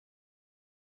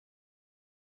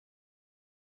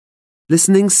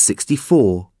Listening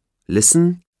 64.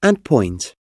 Listen and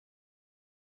point.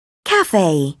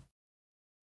 Cafe.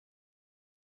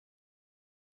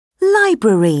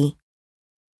 Library.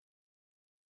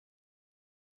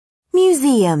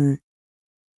 Museum.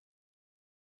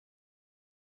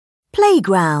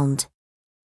 Playground.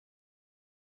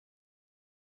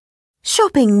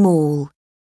 Shopping mall.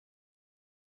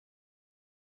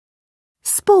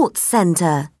 Sports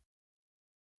centre.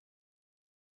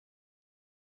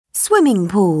 Swimming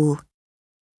pool.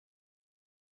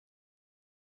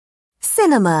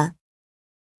 Cinema.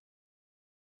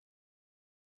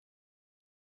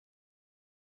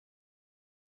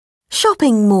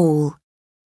 Shopping mall.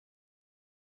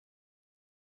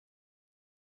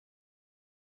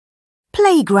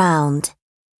 Playground.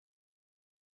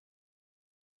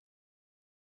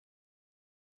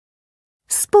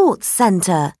 Sports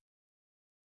centre.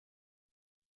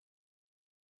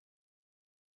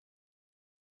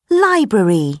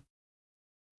 Library.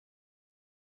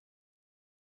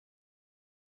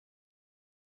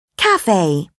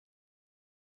 Cafe.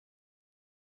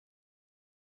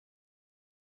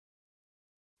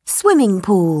 Swimming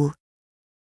pool.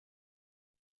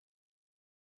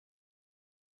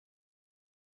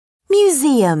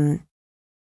 Museum.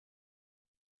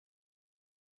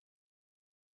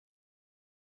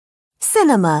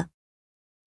 Cinema.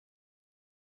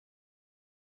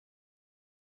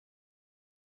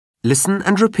 Listen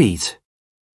and repeat.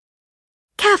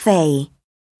 Cafe.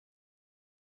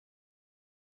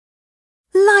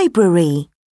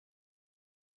 Library.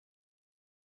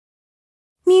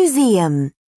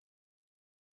 Museum.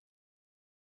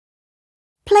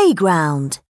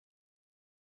 Playground.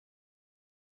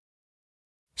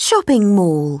 Shopping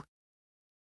mall.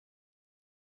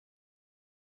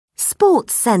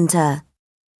 Sports centre.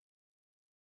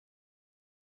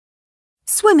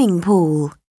 Swimming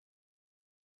pool.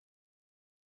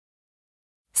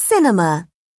 Cinema.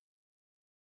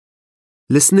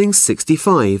 Listening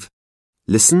 65.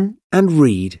 Listen and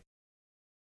read.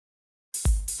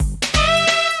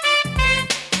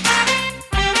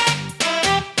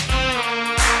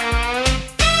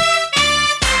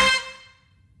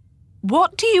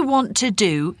 What do you want to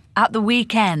do at the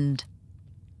weekend?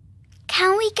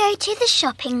 Can we go to the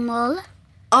shopping mall?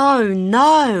 Oh,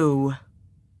 no.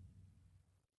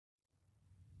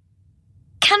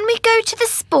 Can we go to the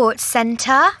sports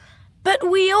centre? But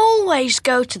we always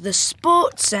go to the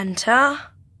sports centre.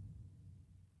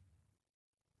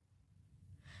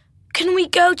 Can we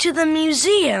go to the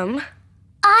museum?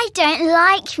 I don't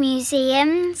like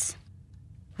museums.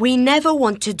 We never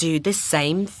want to do the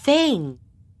same thing.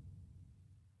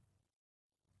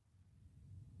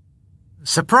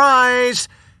 Surprise!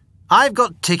 I've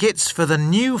got tickets for the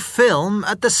new film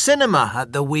at the cinema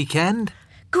at the weekend.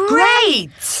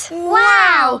 Great!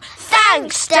 Wow!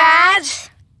 Thanks, Dad!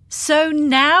 So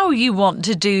now you want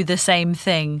to do the same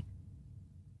thing.